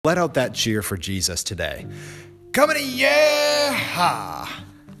Let out that cheer for Jesus today. Coming to yeah!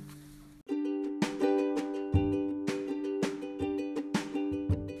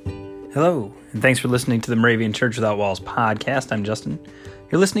 Hello, and thanks for listening to the Moravian Church Without Walls podcast. I'm Justin.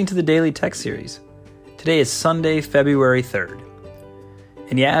 You're listening to the Daily Text Series. Today is Sunday, February 3rd.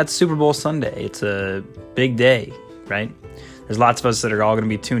 And yeah, it's Super Bowl Sunday. It's a big day, right? There's lots of us that are all going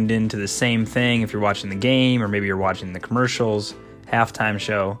to be tuned in to the same thing if you're watching the game, or maybe you're watching the commercials, halftime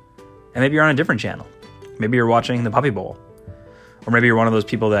show, and maybe you're on a different channel. Maybe you're watching the Puppy Bowl. Or maybe you're one of those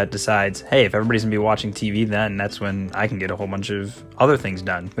people that decides, hey, if everybody's going to be watching TV, then that's when I can get a whole bunch of other things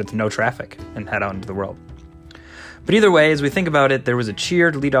done with no traffic and head out into the world. But either way, as we think about it, there was a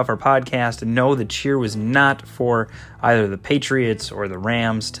cheer to lead off our podcast, and no, the cheer was not for either the Patriots or the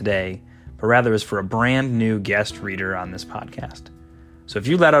Rams today, but rather was for a brand new guest reader on this podcast. So if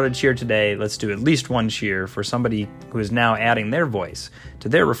you let out a cheer today, let's do at least one cheer for somebody who is now adding their voice to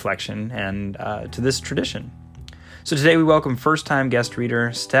their reflection and to this tradition. So today we welcome first-time guest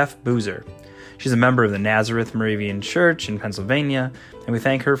reader Steph Boozer. She's a member of the Nazareth Moravian Church in Pennsylvania, and we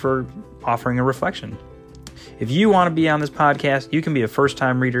thank her for offering a reflection. If you want to be on this podcast, you can be a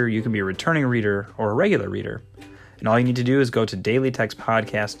first-time reader, you can be a returning reader, or a regular reader. And all you need to do is go to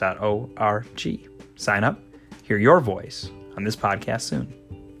dailytextpodcast.org. Sign up, hear your voice on this podcast soon.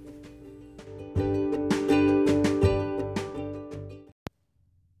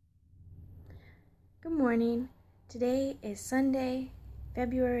 Good morning. Today is Sunday,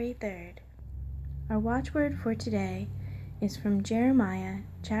 February 3rd. Our watchword for today is from Jeremiah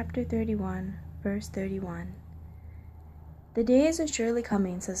chapter 31, verse 31. The days are surely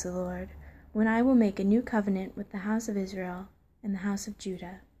coming, says the Lord, when I will make a new covenant with the house of Israel and the house of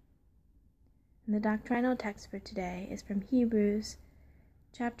Judah. And the doctrinal text for today is from Hebrews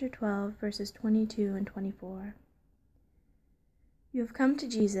chapter 12, verses 22 and 24. You have come to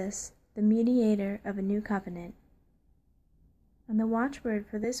Jesus, the mediator of a new covenant. And the watchword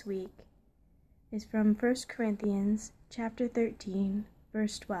for this week is from 1 Corinthians chapter 13,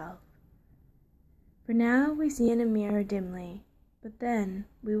 verse 12. For now we see in a mirror dimly, but then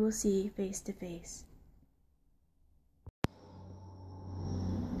we will see face to face.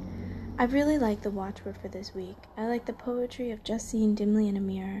 I really like the watchword for this week. I like the poetry of just seeing dimly in a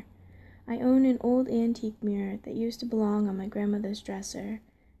mirror. I own an old antique mirror that used to belong on my grandmother's dresser,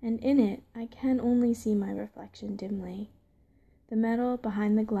 and in it I can only see my reflection dimly. The metal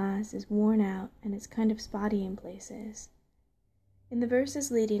behind the glass is worn out and it's kind of spotty in places. In the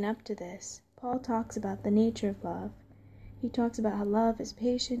verses leading up to this, Paul talks about the nature of love. He talks about how love is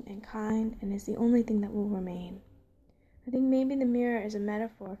patient and kind and is the only thing that will remain. I think maybe the mirror is a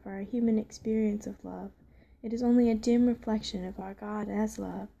metaphor for our human experience of love. It is only a dim reflection of our God as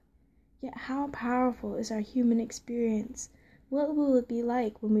love. Yet how powerful is our human experience? What will it be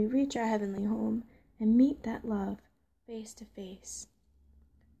like when we reach our heavenly home and meet that love face to face?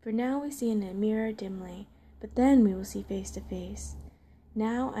 For now we see in a mirror dimly, but then we will see face to face.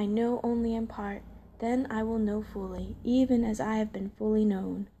 Now I know only in part, then I will know fully, even as I have been fully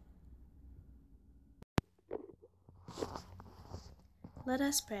known. Let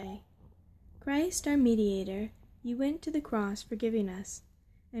us pray. Christ, our mediator, you went to the cross forgiving us,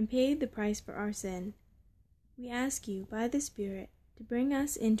 and paid the price for our sin. We ask you, by the Spirit, to bring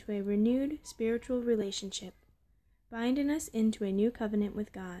us into a renewed spiritual relationship, binding us into a new covenant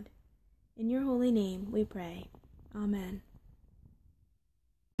with God. In your holy name we pray. Amen.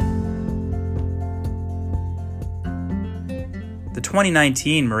 The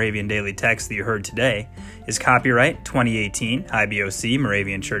 2019 Moravian Daily Text that you heard today is copyright 2018 IBOC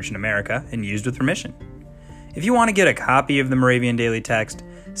Moravian Church in America and used with permission. If you want to get a copy of the Moravian Daily Text,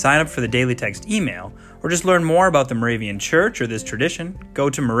 sign up for the Daily Text email, or just learn more about the Moravian Church or this tradition, go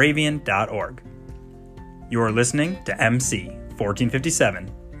to moravian.org. You are listening to MC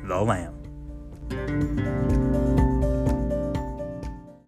 1457, The Lamb.